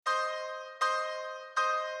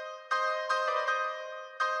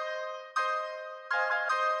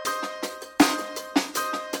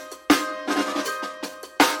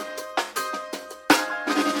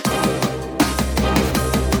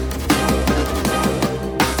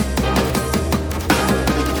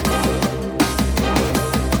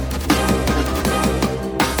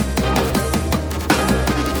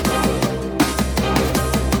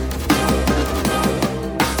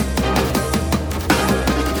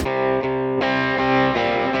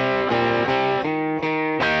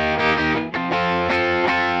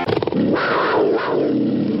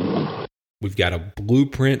We've got a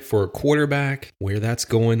blueprint for a quarterback, where that's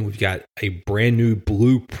going. We've got a brand new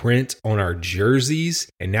blueprint on our jerseys.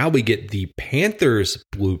 And now we get the Panthers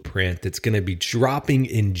blueprint that's going to be dropping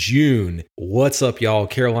in June. What's up, y'all?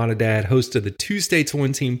 Carolina Dad, host of the Two States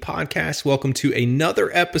One Team podcast. Welcome to another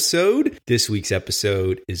episode. This week's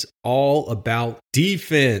episode is all about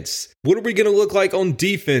defense. What are we going to look like on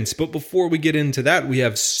defense? But before we get into that, we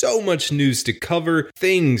have so much news to cover,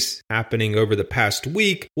 things happening over the past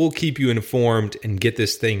week. We'll keep you informed and get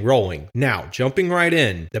this thing rolling. Now, jumping right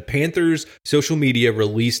in, the Panthers social media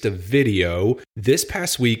released a video this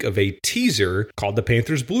past week of a teaser called the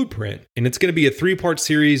Panthers Blueprint. And it's going to be a 3-part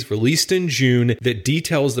series released in June that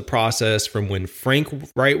details the process from when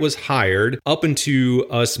Frank Wright was hired up into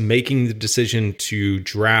us making the decision to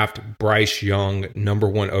draft Bryce Young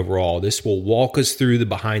 #1 overall. This will walk us through the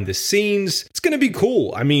behind the scenes. It's going to be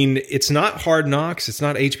cool. I mean, it's not Hard Knocks. It's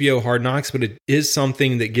not HBO Hard Knocks, but it is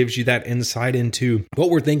something that gives you that insight into what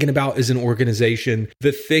we're thinking about as an organization.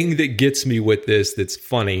 The thing that gets me with this that's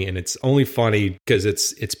funny, and it's only funny because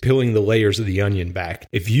it's peeling the layers of the onion back.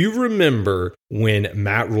 If you remember when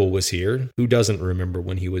Matt Rule was here, who doesn't remember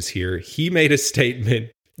when he was here? He made a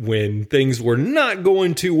statement when things were not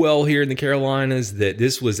going too well here in the Carolinas that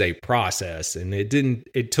this was a process, and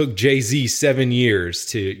it took Jay-Z 7 years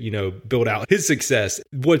to, build out his success.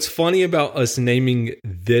 What's funny about us naming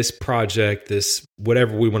this project, this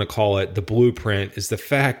whatever we want to call it, the Blueprint, is the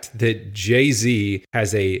fact that Jay-Z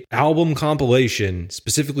has a album compilation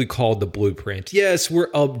specifically called the Blueprint. Yes,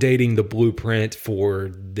 we're updating the blueprint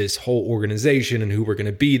for this whole organization and who we're going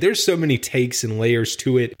to be. There's so many takes and layers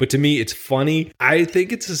to it, but to me, it's funny. I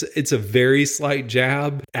think it's a very slight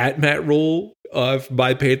jab at Matt Rule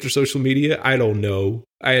by Panther social media. I don't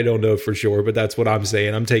know for sure, but that's what I'm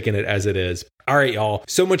saying. I'm taking it as it is. All right, y'all.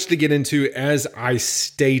 So much to get into. As I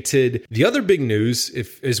stated, the other big news,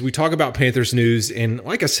 as we talk about Panthers news, and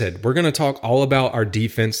like I said, we're going to talk all about our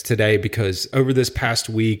defense today because over this past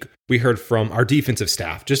week, we heard from our defensive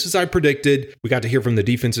staff. Just as I predicted, we got to hear from the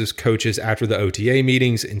defensive coaches after the OTA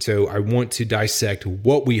meetings, and so I want to dissect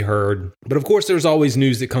what we heard. But of course, there's always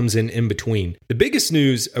news that comes in between. The biggest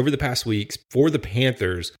news over the past weeks for the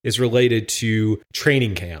Panthers is related to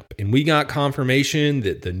training camp, and we got confirmation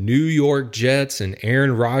that the New York Jets and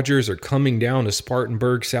Aaron Rodgers are coming down to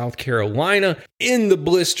Spartanburg, South Carolina in the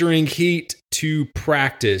blistering heat to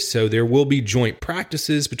practice. So there will be joint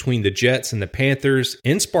practices between the Jets and the Panthers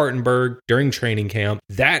in Spartanburg during training camp.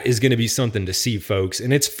 That is going to be something to see, folks.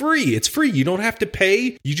 And it's free. It's free. You don't have to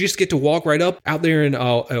pay. You just get to walk right up out there in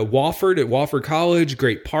Wofford at Wofford College.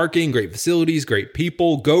 Great parking, great facilities, great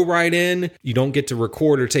people. Go right in. You don't get to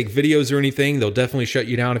record or take videos or anything. They'll definitely shut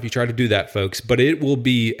you down if you try to do that, folks. But it will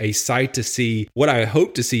be a sight to see. What I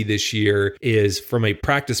hope to see this year is from a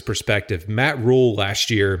practice perspective. Matt Rule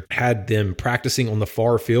last year had them practicing on the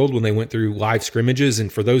far field when they went through live scrimmages.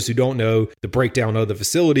 And for those who don't know the breakdown of the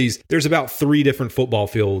facilities, there's about 3 different football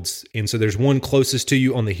fields. And so there's one closest to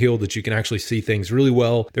you on the hill that you can actually see things really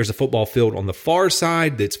well. There's a football field on the far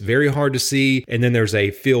side that's very hard to see. And then there's a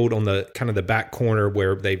field on the kind of the back corner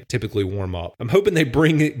where they typically warm up. I'm hoping they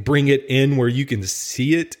bring it in where you can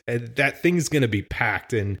see it. That thing's going to be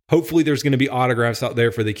packed. And hopefully there's going to be autographs out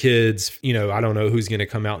there for the kids. I don't know who's going to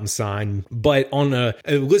come out and sign. But on a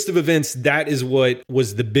list of events, that is what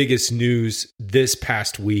was the biggest news this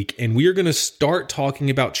past week. And we are going to start talking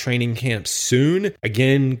about training camp soon.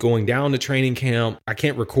 Again, going down to training camp. I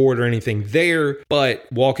can't record or anything there, but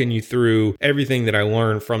walking you through everything that I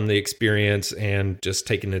learned from the experience and just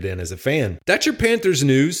taking it in as a fan. That's your Panthers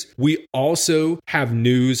news. We also have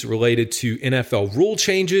news related to NFL rule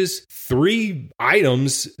changes. 3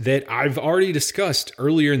 items that I've already discussed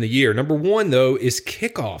earlier in the year. Number 1, though, is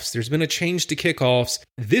kickoffs. There's been a change to kickoffs.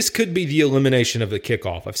 This could be the the elimination of the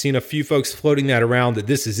kickoff. I've seen a few folks floating that around that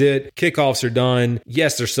this is it. Kickoffs are done.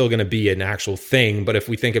 Yes, there's still going to be an actual thing, but if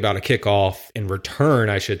we think about a kickoff in return,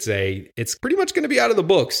 I should say, it's pretty much going to be out of the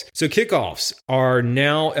books. So kickoffs are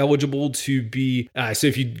now eligible to be, so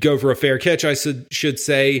if you go for a fair catch, I should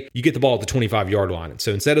say, you get the ball at the 25-yard line.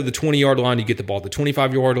 So instead of the 20-yard line, you get the ball at the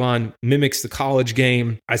 25-yard line, mimics the college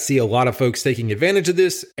game. I see a lot of folks taking advantage of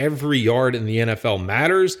this. Every yard in the NFL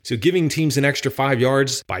matters. So giving teams an extra 5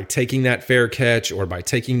 yards by taking that fair catch or by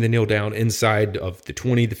taking the kneel down inside of the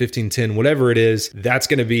 20, the 15, 10, whatever it is, that's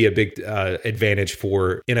going to be a big advantage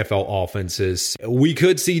for NFL offenses. We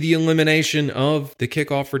could see the elimination of the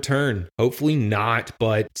kickoff return. Hopefully not,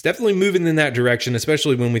 but it's definitely moving in that direction,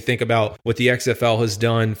 especially when we think about what the XFL has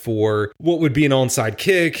done for what would be an onside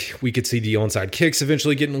kick. We could see the onside kicks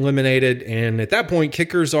eventually getting eliminated. And at that point,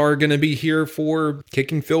 kickers are going to be here for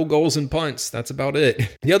kicking field goals and punts. That's about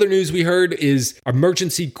it. The other news we heard is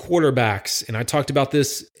emergency quarterbacks. And I talked about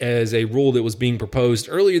this as a rule that was being proposed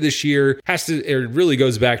earlier this year. It really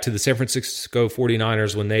goes back to the San Francisco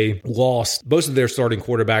 49ers when they lost most of their starting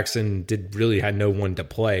quarterbacks and had no one to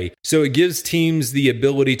play. So it gives teams the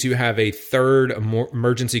ability to have a third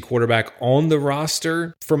emergency quarterback on the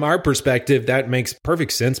roster. From our perspective, that makes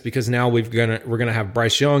perfect sense because now we're gonna have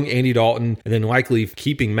Bryce Young, Andy Dalton, and then likely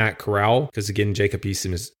keeping Matt Corral because again Jacob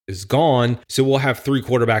Eason is gone. So we'll have 3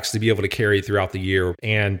 quarterbacks to be able to carry throughout the year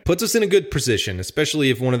and puts us in a good position, especially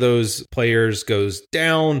if one of those players goes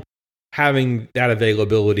down. Having that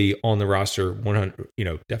availability on the roster, 100,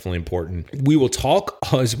 definitely important. We will talk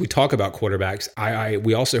as we talk about quarterbacks.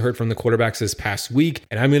 We also heard from the quarterbacks this past week,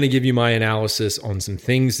 and I'm going to give you my analysis on some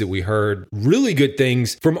things that we heard. Really good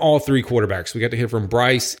things from all 3 quarterbacks. We got to hear from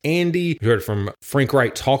Bryce, Andy. We heard from Frank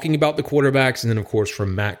Wright talking about the quarterbacks, and then of course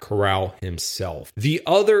from Matt Corral himself. The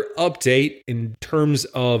other update in terms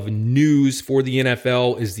of news for the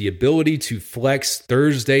NFL is the ability to flex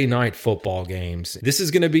Thursday night football games. This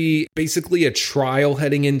is going to be basically a trial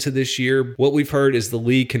heading into this year. What we've heard is the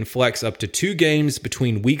league can flex up to 2 games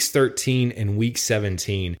between weeks 13 and week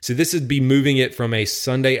 17. So this would be moving it from a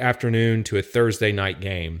Sunday afternoon to a Thursday night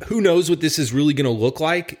game. Who knows what this is really going to look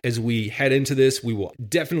like as we head into this? We will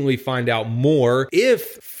definitely find out more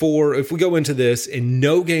if we go into this and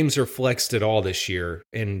no games are flexed at all this year.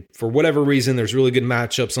 And for whatever reason, there's really good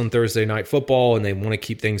matchups on Thursday night football and they want to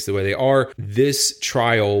keep things the way they are. This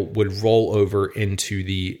trial would roll over into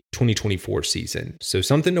the 2024 season. So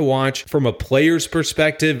something to watch from a player's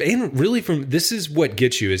perspective and really this is what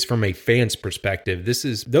gets you is from a fan's perspective.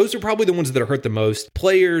 Those are probably the ones that are hurt the most.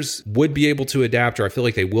 Players would be able to adapt, or I feel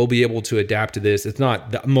like they will be able to adapt to this. It's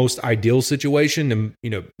not the most ideal situation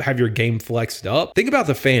to, have your game flexed up. Think about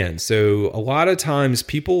the fans. So a lot of times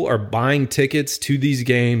people are buying tickets to these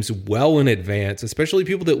games well in advance, especially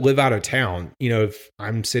people that live out of town. If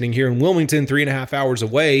I'm sitting here in Wilmington 3.5 hours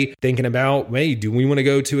away thinking about, hey, do we want to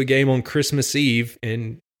go to a game on Christmas Eve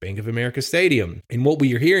in Bank of America Stadium? And what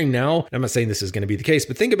we are hearing now, I'm not saying this is going to be the case,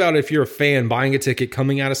 but think about if you're a fan buying a ticket,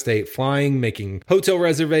 coming out of state, flying, making hotel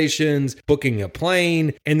reservations, booking a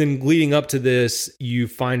plane, and then leading up to this, you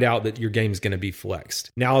find out that your game is going to be flexed.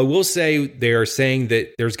 Now, I will say they are saying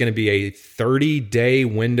that there's going to be a 30-day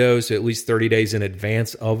window, so at least 30 days in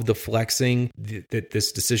advance of the flexing that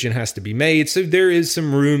this decision has to be made. So there is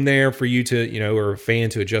some room there for you to, or a fan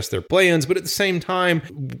to adjust their plans. But at the same time,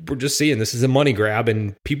 we're just seeing this is a money grab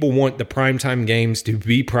and people want the primetime games to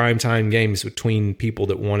be primetime games between people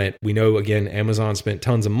that want it. We know, again, Amazon spent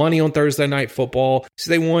tons of money on Thursday night football, so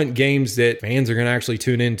they want games that fans are going to actually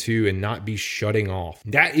tune into and not be shutting off.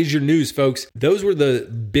 That is your news, folks. Those were the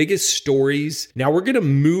biggest stories. Now we're going to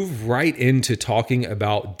move right into talking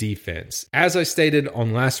about defense. As I stated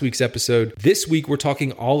on last week's episode, this week we're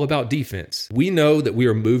talking all about defense. We know that we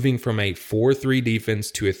are moving from a 4-3 defense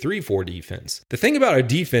to a 3-4 defense. The thing about a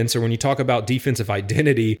defense, or when you talk about defensive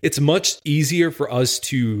identity, it's much easier for us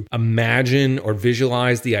to imagine or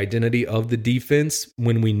visualize the identity of the defense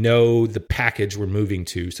when we know the package we're moving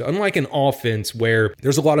to. So unlike an offense where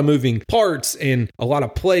there's a lot of moving parts and a lot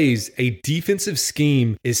of plays, a defensive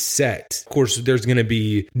scheme is set. Of course, there's going to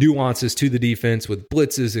be nuances to the defense with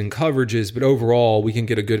blitzes and coverages, but overall, we can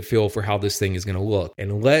get a good feel for how this thing is going to look.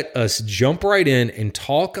 And let us jump right in and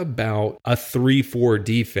talk about a 3-4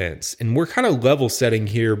 defense. And we're kind of level setting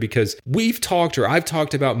here because I've talked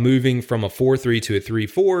talked about moving from a 4-3 to a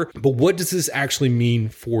 3-4, but what does this actually mean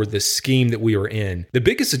for the scheme that we are in? The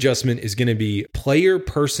biggest adjustment is going to be player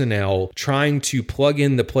personnel, trying to plug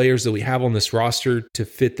in the players that we have on this roster to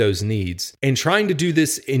fit those needs. And trying to do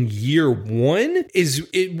this in year one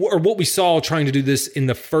or what we saw trying to do this in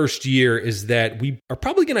the first year is that we are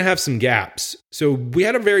probably going to have some gaps. So we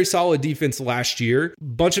had a very solid defense last year,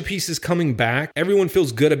 bunch of pieces coming back. Everyone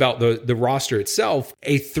feels good about the roster itself.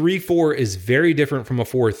 A 3-4 is very different from a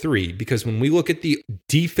 4-3 because when we look at the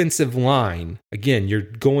defensive line, again, you're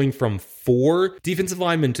going from 4 defensive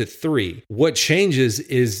linemen to 3. What changes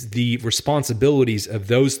is the responsibilities of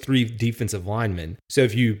those 3 defensive linemen. So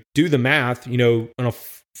if you do the math, on a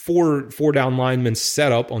four down lineman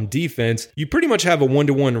setup on defense, you pretty much have a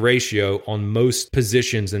 1-to-1 ratio on most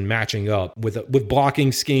positions and matching up with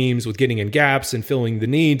blocking schemes, with getting in gaps and filling the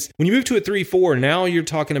needs. When you move to a 3-4, now you're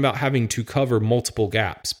talking about having to cover multiple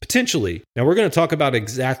gaps, potentially. Now we're going to talk about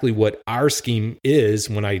exactly what our scheme is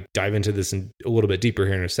when I dive into this a little bit deeper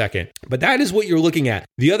here in a second. But that is what you're looking at.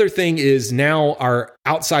 The other thing is now our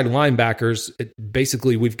outside linebackers,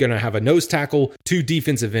 basically we're going to have a nose tackle, 2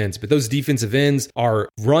 defensive ends, but those defensive ends are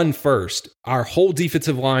run first. Our whole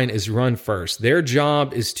defensive line is run first. Their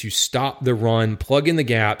job is to stop the run, plug in the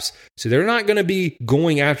gaps. So they're not going to be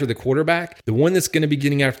going after the quarterback. The one that's going to be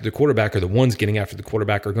getting after the quarterback, or the ones getting after the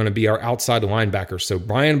quarterback, are going to be our outside linebackers. So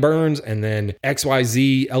Brian Burns and then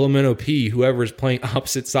XYZ, Elemento P, whoever is playing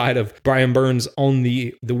opposite side of Brian Burns on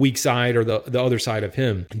the weak side or the other side of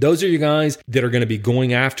him. Those are your guys that are going to be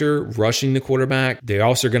going after, rushing the quarterback. They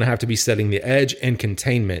also are going to have to be setting the edge and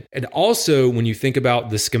containment. And also, when you think about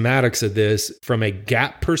the schematics of this from a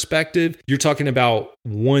gap perspective, you're talking about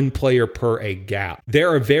 1 player per a gap.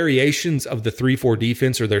 There are variations of the 3-4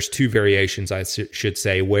 defense, or there's 2 variations, I should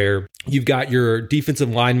say, where you've got your defensive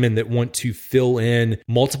linemen that want to fill in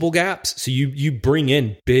multiple gaps. So you bring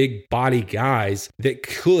in big body guys that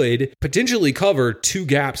could potentially cover 2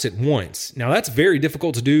 gaps at once. Now that's very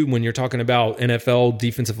difficult to do when you're talking about NFL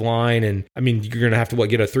defensive line. And I mean, you're going to have to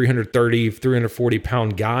get a 330, 340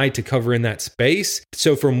 pound guy to cover in that space.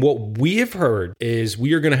 So from what we have heard is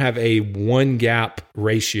we are going to have a 1 gap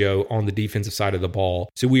ratio on the defensive side of the ball.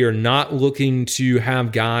 So we are not looking to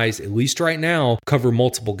have guys, at least right now, cover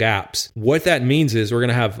multiple gaps. What that means is we're going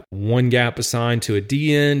to have 1 gap assigned to a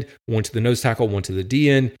D end, 1 to the nose tackle, 1 to the D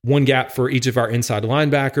end, 1 gap for each of our inside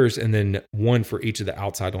linebackers, and then 1 for each of the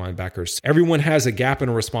outside linebackers. Everyone has a gap and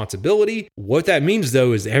a responsibility. What that means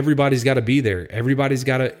though is everybody's got to be there. Everybody's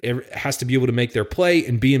has to be able to make their play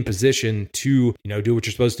and be in position to, do what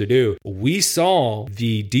you're supposed to do. We saw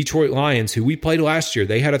the Detroit Lions, who we played last year.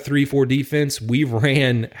 They had a 3-4 defense. We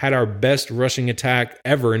had our best rushing attack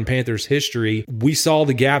ever in Panthers history. We saw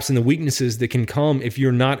the gaps and the weaknesses that can come if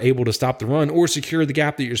you're not able to stop the run or secure the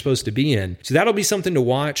gap that you're supposed to be in. So that'll be something to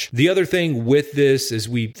watch. The other thing with this, as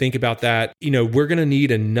we think about that, we're going to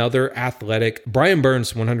need another athletic. Brian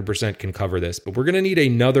Burns 100% can cover this, but we're going to need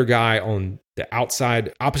another guy on the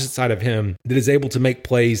opposite side of him that is able to make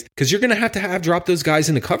plays, because you're going to have drop those guys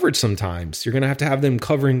into coverage sometimes. You're going to have them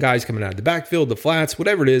covering guys coming out of the backfield, the flats,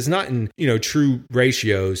 whatever it is, not in, true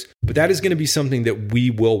ratios, but that is going to be something that we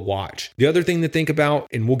will watch. The other thing to think about,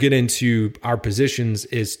 and we'll get into our positions,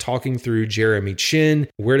 is talking through Jeremy Chin.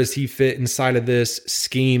 Where does he fit inside of this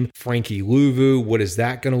scheme? Frankie Louvu, what is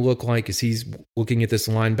that going to look like as he's looking at this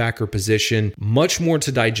linebacker position? Much more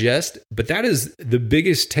to digest, but that is the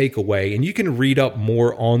biggest takeaway. And you can read up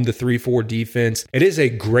more on the 3-4 defense. It is a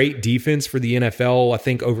great defense for the NFL. I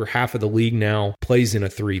think over half of the league now plays in a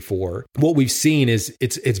 3-4. What we've seen is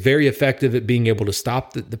it's very effective at being able to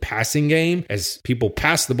stop the passing game. As people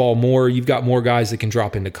pass the ball more, you've got more guys that can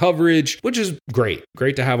drop into coverage, which is great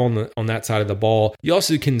to have on that side of the ball. You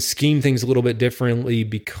also can scheme things a little bit differently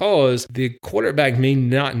because the quarterback may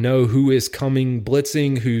not know who is coming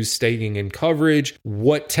blitzing, who's staying in coverage,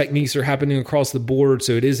 what techniques are happening across the board.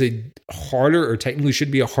 So it is a harder, or technically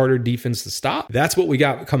should be a harder defense to stop. That's what we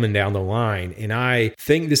got coming down the line. And I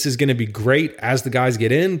think this is going to be great as the guys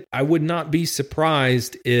get in. I would not be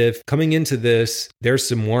surprised if coming into this, there's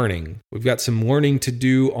some learning. We've got some learning to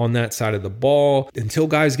do on that side of the ball until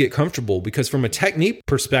guys get comfortable, because from a technique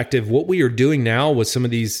perspective, what we are doing now with some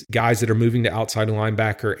of these guys that are moving to outside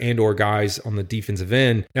linebacker and or guys on the defensive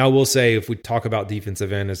end. Now, I will say, if we talk about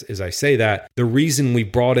defensive end, as I say that, the reason we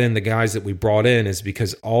brought in the guys that we brought in is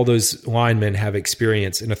because all those linemen have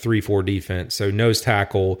experience in a 3-4 defense. So nose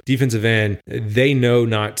tackle, defensive end, they know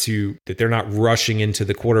that they're not rushing into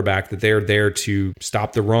the quarterback, that they're there to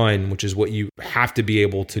stop the run, which is what you have to be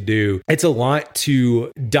able to do. It's a lot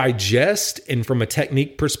to digest. And from a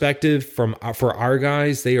technique perspective, for our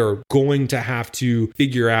guys, they are going to have to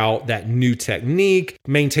figure out that new technique,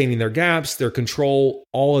 maintaining their gaps, their control,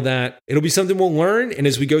 all of that. It'll be something we'll learn. And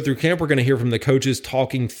as we go through camp, we're going to hear from the coaches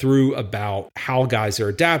talking through about how guys are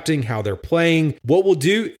adapting, how they're playing. What we'll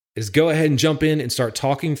do is go ahead and jump in and start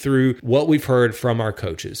talking through what we've heard from our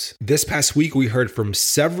coaches. This past week, we heard from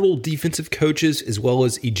several defensive coaches, as well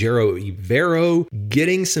as Ejiro Evero,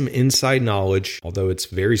 getting some inside knowledge, although it's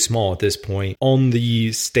very small at this point, on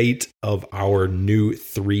the state of our new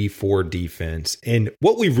 3-4 defense. And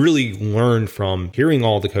what we've really learned from hearing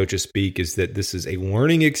all the coaches speak is that this is a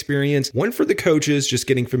learning experience, one for the coaches, just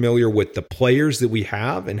getting familiar with the players that we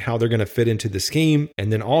have and how they're going to fit into the scheme,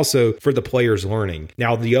 and then also for the players learning.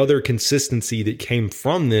 Now, the other consistency that came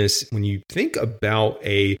from this, when you think about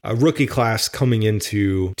a rookie class coming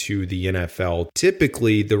into the NFL,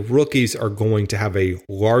 typically the rookies are going to have a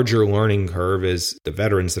larger learning curve as the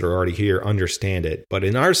veterans that are already here understand it. But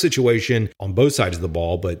in our situation, on both sides of the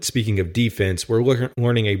ball, but speaking of defense, we're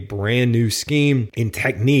learning a brand new scheme and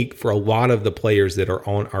technique for a lot of the players that are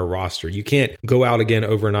on our roster. You can't go out again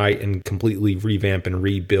overnight and completely revamp and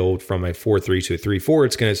rebuild from a 4-3 to a 3-4.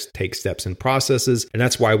 It's going to take steps and processes, and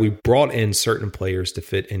that's why we brought in certain players to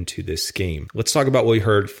fit into this scheme. Let's talk about what we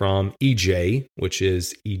heard from EJ, which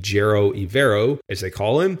is Ejiro Evero, as they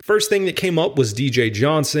call him. First thing that came up was DJ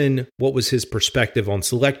Johnson. What was his perspective on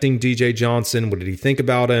selecting DJ Johnson? What did he think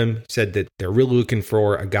about him? He said that they're really looking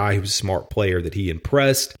for a guy who's a smart player, that he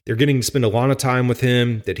impressed. They're getting to spend a lot of time with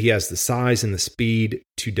him, that he has the size and the speed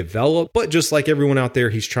to develop, but just like everyone out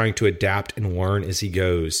there, he's trying to adapt and learn as he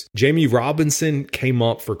goes. Jamie Robinson came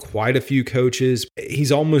up for quite a few coaches.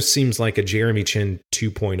 He's almost seems like a Jeremy Chin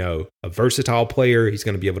 2.0, a versatile player. He's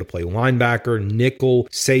going to be able to play linebacker, nickel,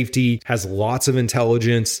 safety, has lots of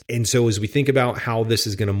intelligence. And so as we think about how this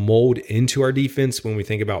is going to mold into our defense, when we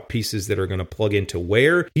think about pieces that are going to plug into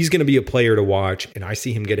where, he's going to be a player to watch. And I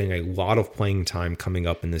see him getting a lot of playing time coming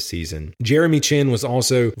up in this season. Jeremy Chin was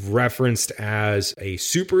also referenced as a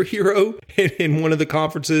superhero in one of the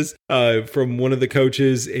conferences from one of the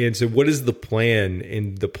coaches. And so what is the plan?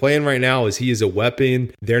 And the plan right now is he is a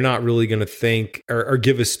weapon. They're not really going to think or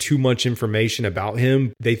give us too much information about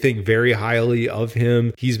him. They think very highly of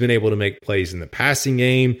him. He's been able to make plays in the passing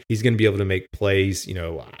game. He's going to be able to make plays,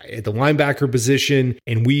 at the linebacker position.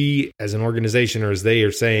 And we as an organization, or as they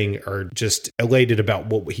are saying, are just elated about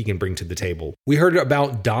what he can bring to the table. We heard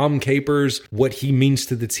about Dom Capers, what he means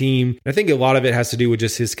to the team. And I think a lot of it has to do with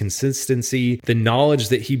just his consistency, the knowledge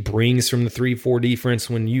that he brings from the 3-4 defense.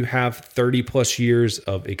 When you have 30 plus years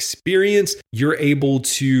of experience, you're able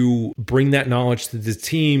to bring that knowledge to the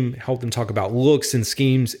team, help them talk about looks and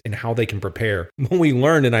schemes and how they can prepare. When we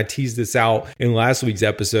learned, and I teased this out in last week's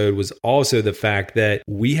episode, was also the fact that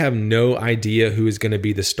we have no idea who is going to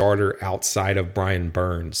be the starter outside of Brian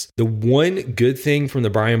Burns. The one good thing from the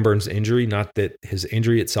Brian Burns injury, not that his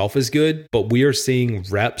injury itself is good, but we are seeing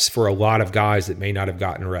reps for a lot of guys that may not have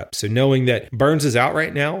gotten reps. So knowing that Burns is out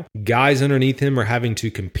right now, guys underneath him are having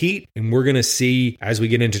to compete, and we're going to see as we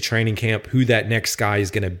get into training camp who that next guy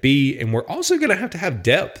is going to be. And we're also going to have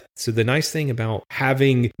depth. So the nice thing about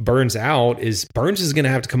having Burns out is Burns is going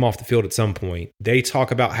to have to come off the field at some point. They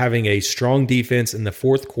talk about having a strong defense in the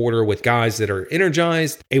fourth quarter with guys that are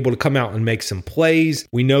energized, able to come out and make some plays.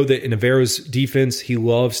 We know that in Avero's defense, he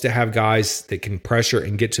loves to have guys that can pressure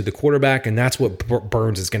and get to the quarterback. And that's what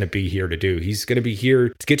Burns is going to be here to do. He's going to be here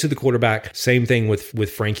to get to the quarterback. Same thing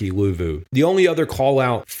with Frankie Louvu. The only other call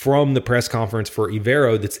out from the press conference for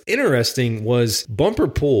Evero that's interesting was Bumper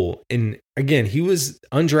Pool. And again, he was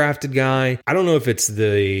undrafted guy. I don't know if it's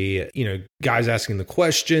the, guys asking the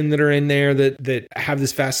question that are in there that have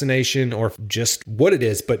this fascination or just what it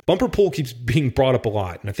is, but Bumper Pool keeps being brought up a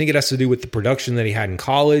lot. And I think it has to do with the production that he had in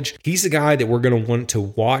college. He's a guy that we're going to want to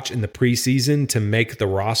watch in the preseason to make the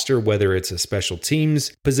roster, whether it's a special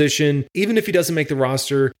teams position. Even if he doesn't make the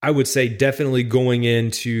roster, I would say definitely going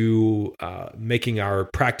into making our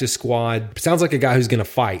practice squad. Sounds like a guy who's going to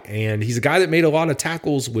fight. And he's a guy that made a lot of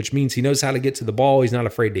tackles, which means he knows how how to get to the ball. He's not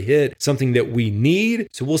afraid to hit, something that we need.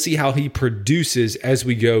 So we'll see how he produces as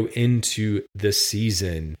we go into the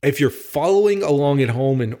season. If you're following along at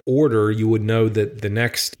home in order, you would know that the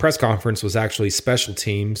next press conference was actually special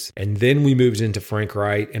teams. And then we moved into Frank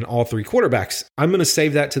Wright and all three quarterbacks. I'm going to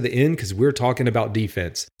save that to the end because we're talking about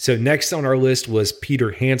defense. So next on our list was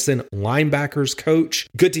Peter Hansen, linebackers coach.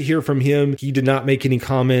 Good to hear from him. He did not make any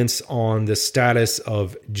comments on the status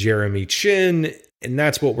of Jeremy Chin. And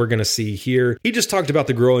that's what we're going to see here. He just talked about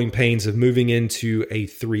the growing pains of moving into a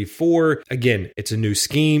 3-4. Again, it's a new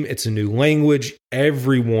scheme. It's a new language.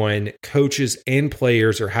 Everyone, coaches and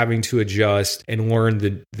players, are having to adjust and learn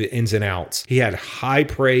the ins and outs. He had high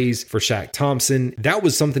praise for Shaq Thompson. That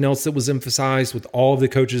was something else that was emphasized with all of the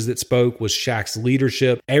coaches that spoke was Shaq's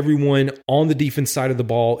leadership. Everyone on the defense side of the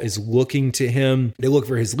ball is looking to him. They look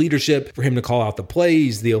for his leadership, for him to call out the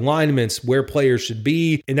plays, the alignments, where players should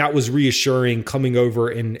be. And that was reassuring coming over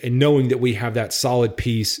and knowing that we have that solid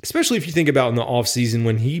piece, especially if you think about in the offseason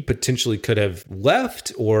when he potentially could have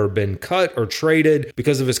left or been cut or traded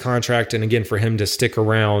because of his contract. And again, for him to stick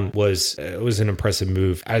around was an impressive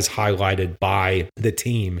move as highlighted by the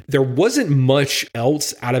team. There wasn't much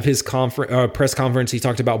else out of his press conference. He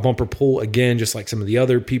talked about bumper pull again, just like some of the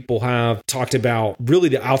other people have. Talked about really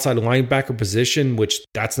the outside linebacker position, which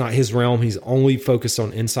that's not his realm. He's only focused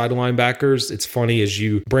on inside linebackers. It's funny as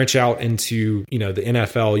you branch out into, the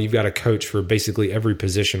NFL, you've got a coach for basically every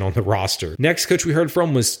position on the roster. Next coach we heard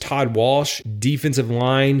from was Todd Walsh, defensive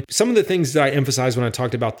line. Some of the things that I emphasized when I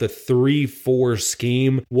talked about the 3-4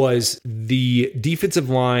 scheme was the defensive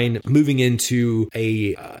line moving into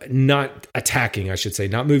not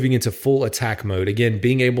moving into full attack mode. Again,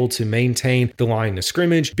 being able to maintain the line of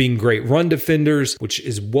scrimmage, being great run defenders, which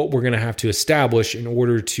is what we're going to have to establish in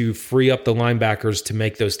order to free up the linebackers to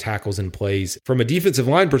make those tackles and plays. From a defensive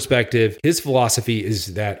line perspective, his philosophy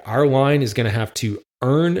is that our line is going to have to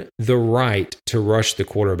earn the right to rush the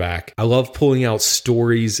quarterback. I love pulling out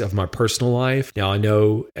stories of my personal life. Now, I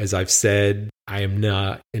know, as I've said, I am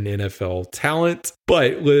not an NFL talent,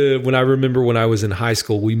 but when I was in high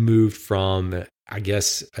school, we moved from a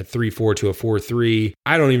 3-4 to a 4-3.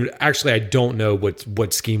 I don't know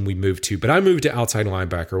what scheme we moved to, but I moved to outside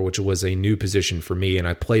linebacker, which was a new position for me, and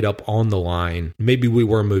I played up on the line. Maybe we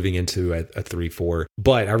were moving into a 3-4,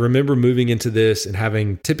 but I remember moving into this and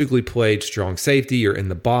having typically played strong safety or in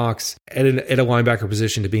the box at a linebacker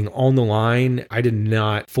position to being on the line. I did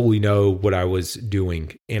not fully know what I was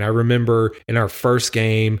doing. And I remember in our first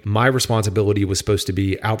game, my responsibility was supposed to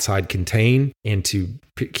be outside contain and to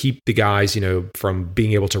keep the guys, from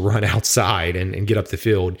being able to run outside and get up the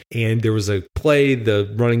field. And there was a play,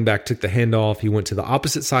 the running back took the handoff. He went to the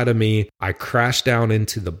opposite side of me. I crashed down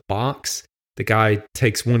into the box. The guy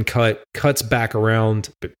takes one cut, cuts back around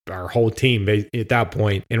our whole team at that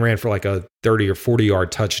point and ran for like a 30 or 40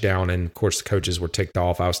 yard touchdown. And of course, the coaches were ticked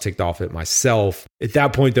off. I was ticked off at myself. At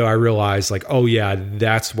that point, though, I realized oh yeah,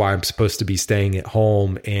 that's why I'm supposed to be staying at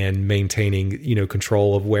home and maintaining,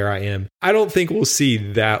 control of where I am. I don't think we'll see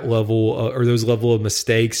that level or those level of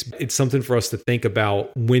mistakes. It's something for us to think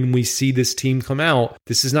about when we see this team come out.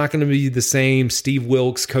 This is not going to be the same Steve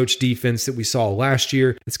Wilkes coach defense that we saw last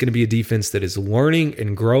year. It's going to be a defense that is learning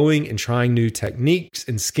and growing and trying new techniques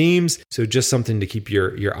and schemes. So just something to keep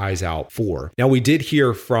your eyes out for. Now, we did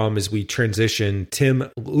hear from, as we transition, Tim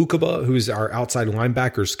Lukaba, who's our outside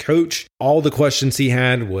linebackers coach. All the questions he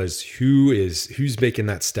had was who's making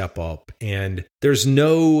that step up. And there's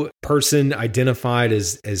no person identified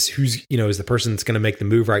as who's, as the person that's going to make the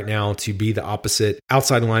move right now to be the opposite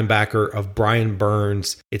outside linebacker of Brian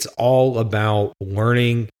Burns. It's all about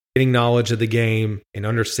learning, getting knowledge of the game, and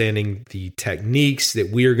understanding the techniques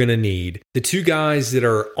that we are going to need. The two guys that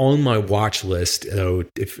are on my watch list, though,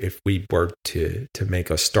 if we were to make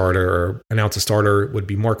a starter or announce a starter, would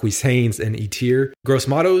be Marquise Haynes and Etir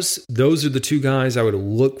Gross-Matos. Those are the two guys I would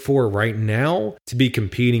look for right now to be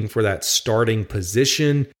competing for that starting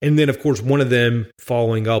position. And then, of course, one of them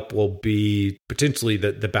following up will be potentially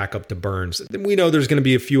the backup to Burns. We know there's going to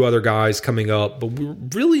be a few other guys coming up, but we're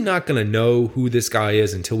really not going to know who this guy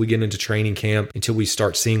is until we get into training camp, until we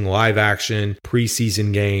start seeing live action,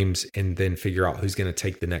 preseason games, and then figure out who's going to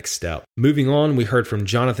take the next step. Moving on, we heard from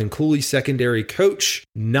Jonathan Cooley, secondary coach.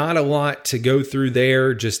 Not a lot to go through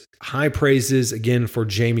there, just high praises again for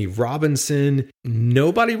Jamie Robinson.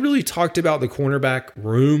 Nobody really talked about the cornerback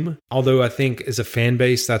room, although I think as a fan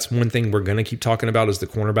base, that's one thing we're going to keep talking about is the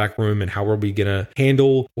cornerback room and how are we going to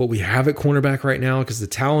handle what we have at cornerback right now, because the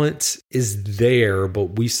talent is there,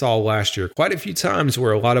 but we saw last year quite a few times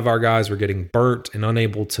where a lot of our guys were getting burnt and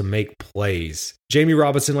unable to make plays. Jamie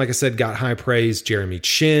Robinson, like I said, got high praise. Jeremy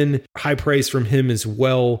Chin, high praise from him as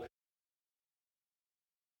well.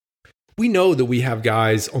 we know that we have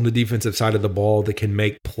guys on the defensive side of the ball that can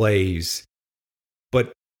make plays,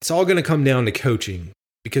 but it's all going to come down to coaching,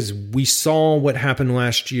 because we saw what happened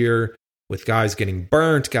last year with guys getting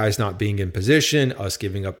burnt, guys not being in position, us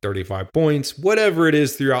giving up 35 points, whatever it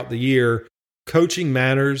is throughout the year. Coaching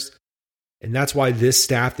matters. And that's why this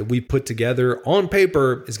staff that we put together on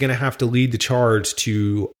paper is going to have to lead the charge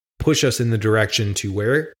to push us in the direction to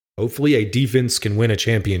where hopefully a defense can win a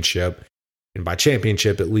championship. And by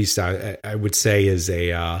championship, at least I would say is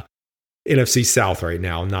a NFC South right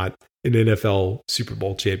now, not an NFL Super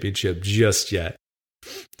Bowl championship just yet.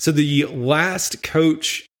 So the last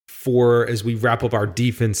coach for, as we wrap up our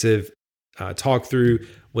defensive talk through,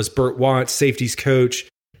 was Burt Watts, safeties coach.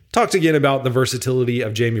 Talked again about the versatility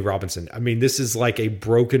of Jamie Robinson. I mean, this is like a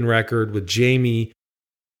broken record with Jeremy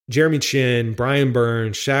Chin, Brian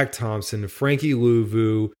Burns, Shaq Thompson, Frankie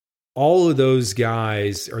Louvu. All of those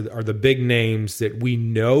guys are the big names that we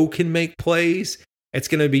know can make plays. It's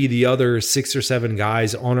going to be the other 6 or 7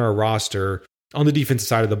 guys on our roster on the defensive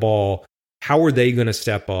side of the ball. How are they going to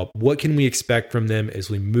step up? What can we expect from them as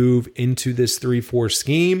we move into this 3-4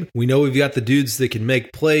 scheme? We know we've got the dudes that can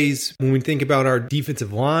make plays. When we think about our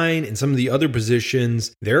defensive line and some of the other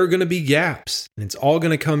positions, there are going to be gaps. And it's all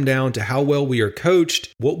going to come down to how well we are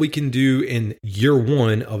coached, what we can do in year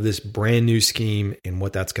 1 of this brand new scheme, and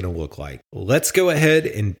what that's going to look like. Let's go ahead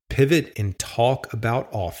and pivot and talk about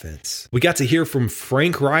offense. We got to hear from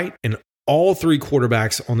Frank Wright and all 3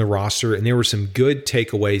 quarterbacks on the roster, and there were some good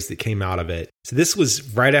takeaways that came out of it. So this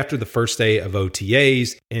was right after the first day of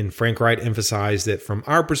OTAs, and Frank Wright emphasized that from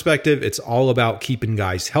our perspective, it's all about keeping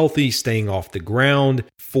guys healthy, staying off the ground.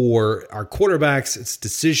 For our quarterbacks, it's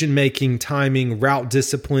decision-making, timing, route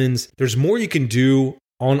disciplines. There's more you can do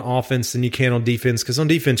on offense than you can on defense, because on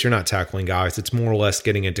defense, you're not tackling guys. It's more or less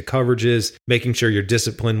getting into coverages, making sure you're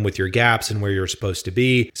disciplined with your gaps and where you're supposed to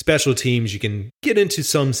be. Special teams, you can get into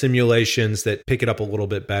some simulations that pick it up a little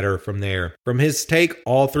bit better from there. From his take,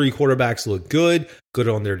 all 3 quarterbacks look good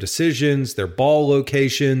on their decisions, their ball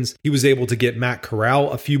locations. He was able to get Matt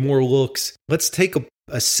Corral a few more looks. Let's take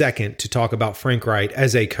a second to talk about Frank Wright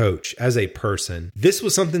as a coach, as a person. This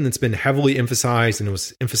was something that's been heavily emphasized, and it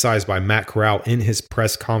was emphasized by Matt Corral in his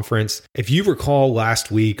press conference. If you recall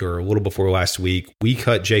last week or a little before last week, we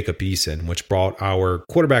cut Jacob Eason, which brought our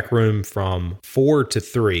quarterback room from 4 to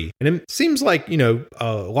 3. And it seems like,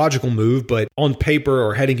 a logical move, but on paper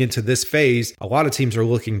or heading into this phase, a lot of teams are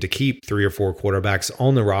looking to keep 3 or 4 quarterbacks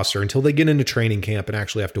on the roster until they get into training camp and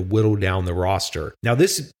actually have to whittle down the roster. Now,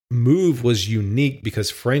 this move was unique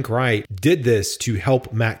because Frank Wright did this to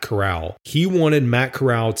help Matt Corral. He wanted Matt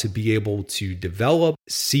Corral to be able to develop,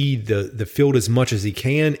 see the field as much as he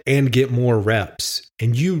can, and get more reps.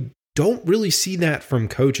 And you don't really see that from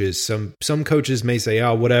coaches. Some coaches may say,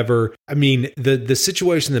 oh, whatever. I mean, the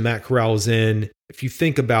situation that Matt Corral is in, if you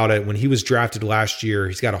think about it, when he was drafted last year,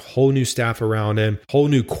 he's got a whole new staff around him, whole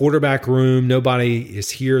new quarterback room. Nobody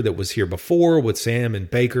is here that was here before, with Sam and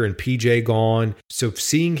Baker and PJ gone. So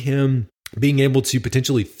seeing him being able to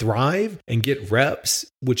potentially thrive and get reps,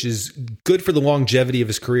 which is good for the longevity of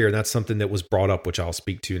his career. And that's something that was brought up, which I'll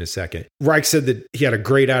speak to in a second. Reich said that he had a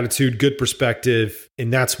great attitude, good perspective,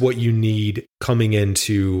 and that's what you need coming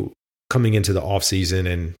into the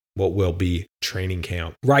offseason and what will be training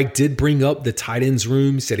camp. Reich did bring up the tight ends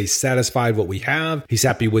room, said he's satisfied what we have. He's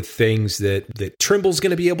happy with things that Trimble's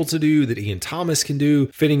going to be able to do, that Ian Thomas can do,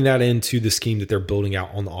 fitting that into the scheme that they're building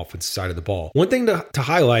out on the offensive side of the ball. One thing to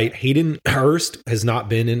highlight, Hayden Hurst has not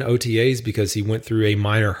been in OTAs because he went through a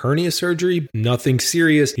minor hernia surgery. Nothing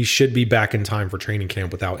serious. He should be back in time for training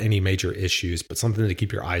camp without any major issues, but something to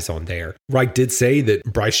keep your eyes on there. Reich did say that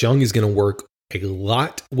Bryce Young is going to work a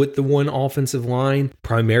lot with the one offensive line,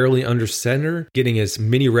 primarily under center, getting as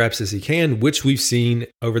many reps as he can, which we've seen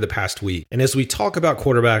over the past week. And as we talk about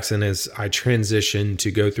quarterbacks, and as I transition to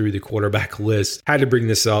go through the quarterback list, I had to bring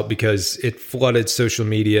this up because it flooded social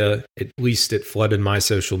media. At least it flooded my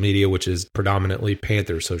social media, which is predominantly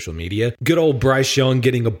Panther social media. Good old Bryce Young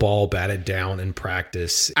getting a ball batted down in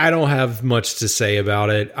practice. I don't have much to say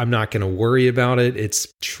about it. I'm not going to worry about it. It's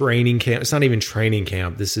training camp. It's not even training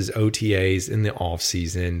camp. This is OTAs in the off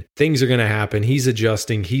season. Things are going to happen. He's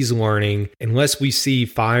adjusting. He's learning. Unless we see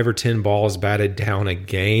 5 or 10 balls batted down a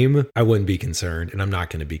game, I wouldn't be concerned, and I'm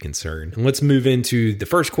not going to be concerned. And let's move into the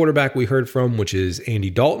first quarterback we heard from, which is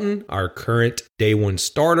Andy Dalton, our current day one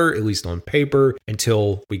starter, at least on paper,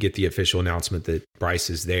 until we get the official announcement that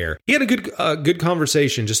Bryce is there. He had a good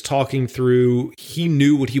conversation, just talking through. He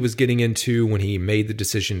knew what he was getting into when he made the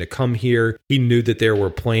decision to come here. He knew that there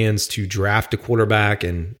were plans to draft a quarterback,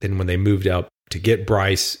 and then when they moved up to get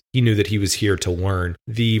Bryce. He knew that he was here to learn.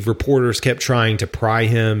 The reporters kept trying to pry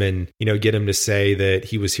him and, get him to say that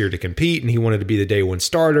he was here to compete and he wanted to be the day one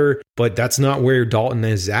starter. But that's not where Dalton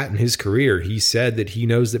is at in his career. He said that he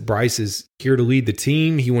knows that Bryce is here to lead the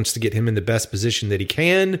team. He wants to get him in the best position that he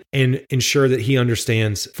can and ensure that he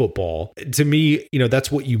understands football. To me,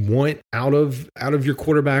 that's what you want out of your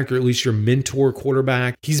quarterback, or at least your mentor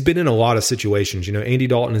quarterback. He's been in a lot of situations. Andy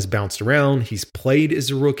Dalton has bounced around. He's played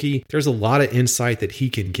as a rookie. There's a lot of insight that he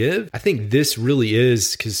can give. I think this really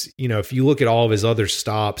is because, if you look at all of his other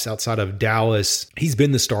stops outside of Dallas, he's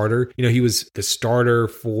been the starter. He was the starter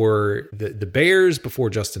for the Bears before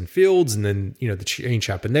Justin Fields. And then, the change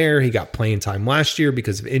happened there. He got playing time last year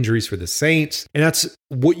because of injuries for the Saints. And that's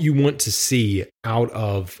what you want to see out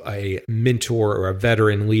of a mentor or a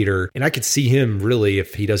veteran leader. And I could see him really,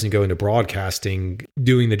 if he doesn't go into broadcasting,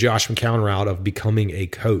 doing the Josh McCown route of becoming a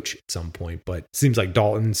coach at some point. But it seems like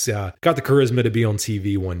Dalton's got the charisma to be on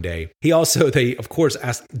TV one day. They of course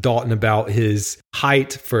asked Dalton about his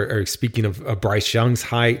height speaking of Bryce Young's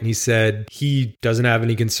height. And he said he doesn't have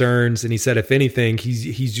any concerns. And he said, if anything,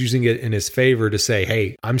 he's using it in his favor to say,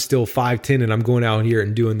 hey, I'm still 5'10" and I'm going out here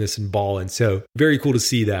and doing this and balling. So very cool to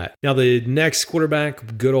see that. Now the next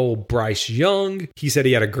quarterback, good old Bryce Young. He said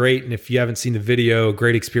he had a great, and if you haven't seen the video,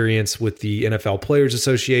 great experience with the NFL Players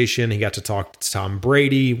Association. He got to talk to Tom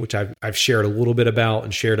Brady, which I've shared a little bit about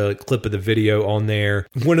and shared a clip of the video on there.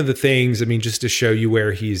 One of the things, just to show you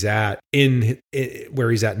where he's at where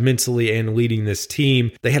he's at mentally and leading this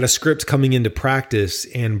team, they had a script coming into practice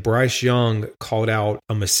and Bryce Young called out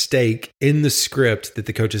a mistake in the script that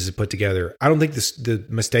the coaches had put together. I don't think the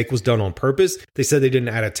mistake was done on purpose. They said they didn't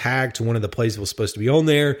add a tag to one of the plays that was supposed to be on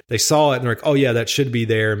there. They saw it and they're like, oh yeah, that should be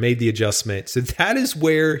there, made the adjustment. So that is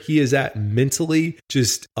where he is at mentally,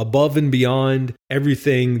 just above and beyond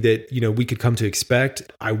everything that, we could come to expect.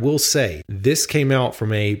 I will say this came out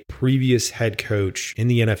from a previous head coach in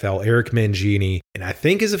the NFL, Eric Mangini. And I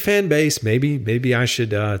think as a fan base, maybe I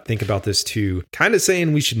should think about this too. Kind of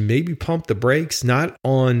saying we should maybe pump the brakes, not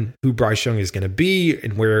on who Bryce Young is going to be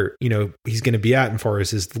and where, he's going to be at as far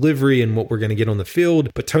as his delivery and what we're going to get on the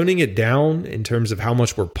field, but toning it down in terms of how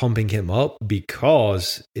much we're pumping him up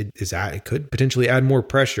because it could potentially add more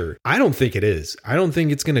pressure. I don't think it is. I don't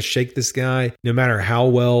think it's going to shake this guy, no matter how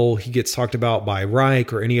well he gets talked about by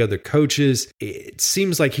Reich or any other coaches. It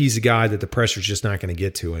seems like he's a guy that the pressure's just not going to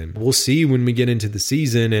get to him. We'll see when we get into the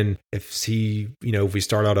season and if we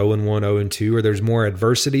start out 0-1, 0-2, or there's more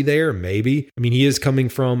adversity there, maybe. He is coming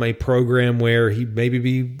from a program where he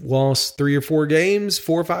maybe lost 4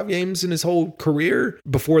 or 5 games in his whole career.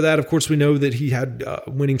 Before that, of course, we know that he had a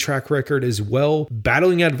winning track record as well.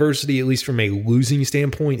 Battling adversity, at least from a losing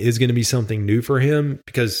standpoint, is going to be something new for him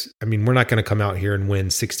because, we're not going to come out here and win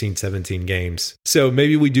 16, 17 games. So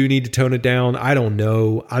maybe we do need to tone it down. I don't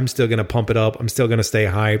know. I'm still going to pump it up. I'm still going to stay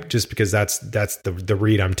hyped just because that's the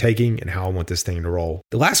read I'm taking and how I want this thing to roll.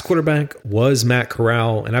 The last quarterback was Matt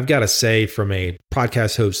Corral. And I've got to say, from a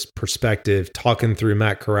podcast host perspective, talking through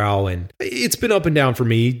Matt Corral, and it's been up and down for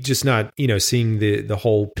me, just not, seeing the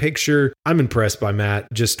whole picture. I'm impressed by Matt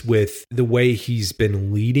just with the way he's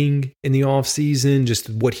been leading in the offseason, just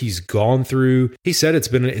what he's gone through. He said it's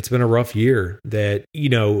been a rough year, that,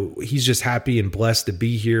 he's just happy and blessed to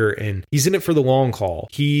be here and he's in it for the long haul.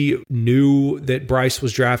 He knew that Bryce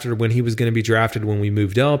was drafted when he was going to be drafted when we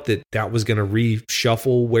moved up, that was going to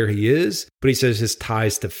reshuffle where he is. But he says his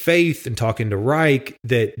ties to faith and talking to Reich,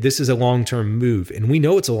 that this is a long-term move. And we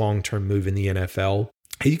know it's a long-term move in the NFL.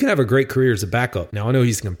 You can have a great career as a backup. Now, I know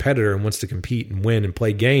he's a competitor and wants to compete and win and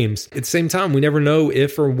play games. At the same time, we never know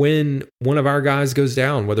if or when one of our guys goes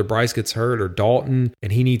down, whether Bryce gets hurt or Dalton,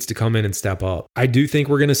 and he needs to come in and step up. I do think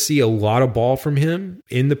we're going to see a lot of ball from him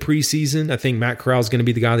in the preseason. I think Matt Corral is going to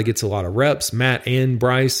be the guy that gets a lot of reps. Matt and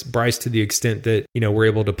Bryce to the extent that, we're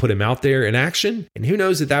able to put him out there in action. And who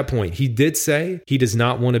knows at that point? He did say he does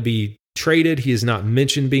not want to be traded. He has not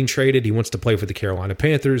mentioned being traded. He wants to play for the Carolina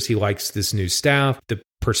Panthers. He likes this new staff, the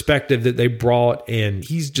perspective that they brought, and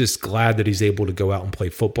he's just glad that he's able to go out and play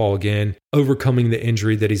football again, overcoming the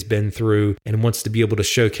injury that he's been through, and wants to be able to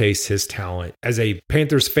showcase his talent. As a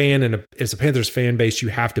Panthers fan and as a Panthers fan base, you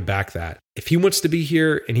have to back that. If he wants to be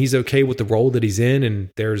here and he's okay with the role that he's in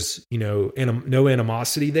and there's, no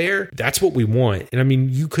animosity there, that's what we want.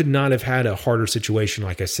 And you could not have had a harder situation,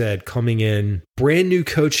 like I said, coming in, brand new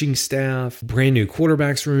coaching staff, brand new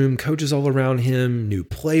quarterbacks room, coaches all around him, new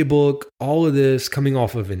playbook, all of this coming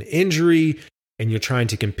off of an injury, and you're trying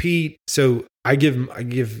to compete. So I give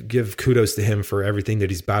kudos to him for everything that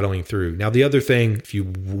he's battling through. Now, the other thing, if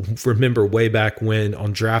you remember way back when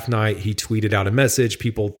on draft night, he tweeted out a message.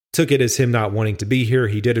 People took it as him not wanting to be here.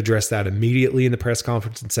 He did address that immediately in the press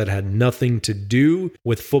conference and said it had nothing to do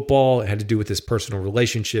with football. It had to do with his personal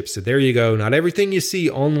relationships. So there you go. Not everything you see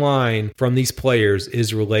online from these players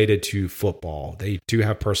is related to football. They do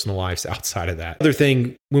have personal lives outside of that. Other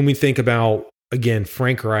thing, when we think about, again,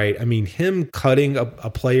 Frank Wright, I mean, him cutting a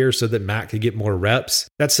player so that Matt could get more reps,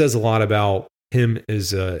 that says a lot about him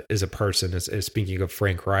as a person, as speaking of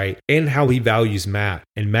Frank Wright, and how he values Matt.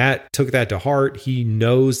 And Matt took that to heart. He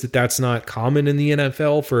knows that that's not common in the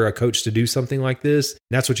NFL for a coach to do something like this. And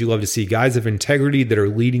that's what you love to see. Guys of integrity that are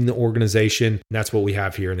leading the organization. And that's what we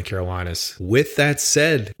have here in the Carolinas. With that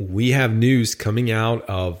said, we have news coming out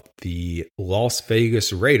of the Las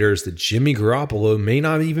Vegas Raiders that Jimmy Garoppolo may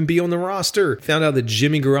not even be on the roster. Found out that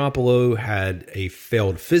Jimmy Garoppolo had a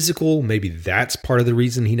failed physical. Maybe that's part of the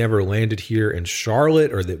reason he never landed here in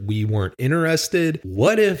Charlotte, or that we weren't interested.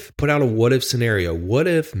 Put out a what if scenario. What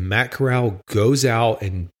if Matt Corral goes out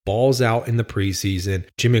and balls out in the preseason?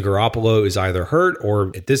 Jimmy Garoppolo is either hurt,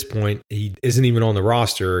 or at this point, he isn't even on the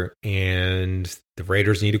roster, and the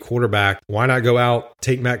Raiders need a quarterback. Why not go out,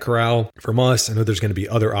 take Matt Corral from us? I know there's going to be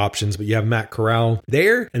other options, but you have Matt Corral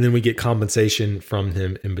there, and then we get compensation from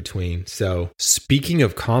him in between. So speaking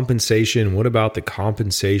of compensation, what about the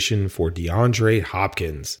compensation for DeAndre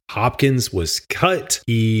Hopkins? Hopkins was cut.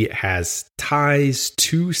 He has ties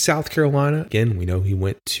to South Carolina. Again, we know he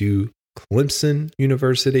went to Clemson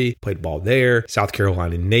University, played ball there, South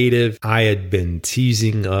Carolina native. I had been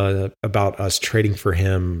teasing about us trading for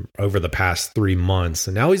him over the past 3 months,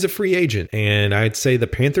 and now he's a free agent. And I'd say the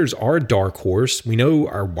Panthers are a dark horse. We know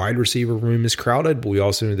our wide receiver room is crowded, but we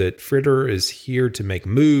also know that Fritter is here to make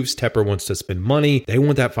moves. Tepper wants to spend money. They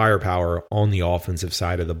want that firepower on the offensive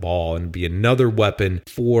side of the ball and be another weapon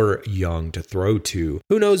for Young to throw to.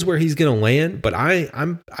 Who knows where he's going to land, but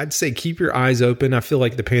I'd say keep your eyes open. I feel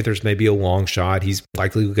like the Panthers may be a long shot. He's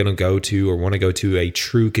likely going to go to, or want to go to, a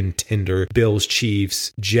true contender. Bills,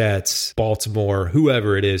 Chiefs, Jets, Baltimore,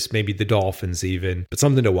 whoever it is, maybe the Dolphins even, but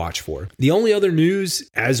something to watch for. The only other news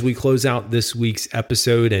as we close out this week's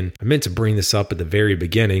episode, and I meant to bring this up at the very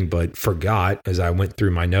beginning, but forgot as I went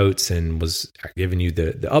through my notes and was giving you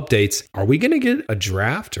the updates. Are we going to get a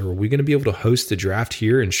draft, or are we going to be able to host a draft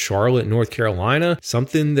here in Charlotte, North Carolina?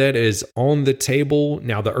 Something that is on the table.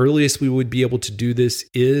 Now, the earliest we would be able to do this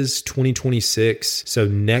is 2026. So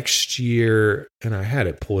next year, and I had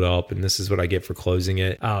it pulled up, and this is what I get for closing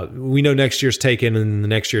it. We know next year's taken, and the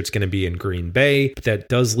next year it's going to be in Green Bay. But that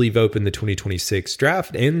does leave open the 2026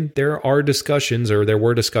 draft. And there were discussions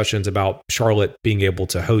about Charlotte being able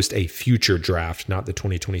to host a future draft, not the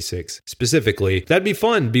 2026 specifically. That'd be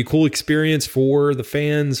fun. Be a cool experience for the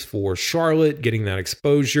fans, for Charlotte, getting that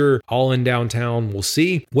exposure all in downtown. We'll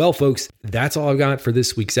see. Well, folks, that's all I've got for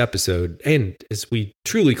this week's episode. And as we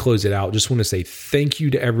truly close it out, just want to say thank you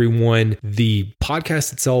to everyone. The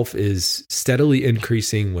podcast itself is steadily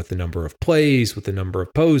increasing with the number of plays, with the number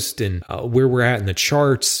of posts, and where we're at in the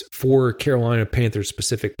charts for Carolina Panthers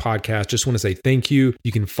specific podcast. Just want to say thank you.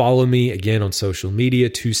 You can follow me again on social media,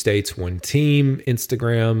 2 States, 1 Team,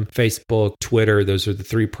 Instagram, Facebook, Twitter. Those are the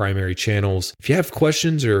 3 primary channels. If you have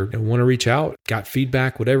questions or want to reach out, got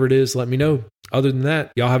feedback, whatever it is, let me know. Other than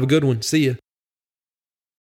that, y'all have a good one. See ya.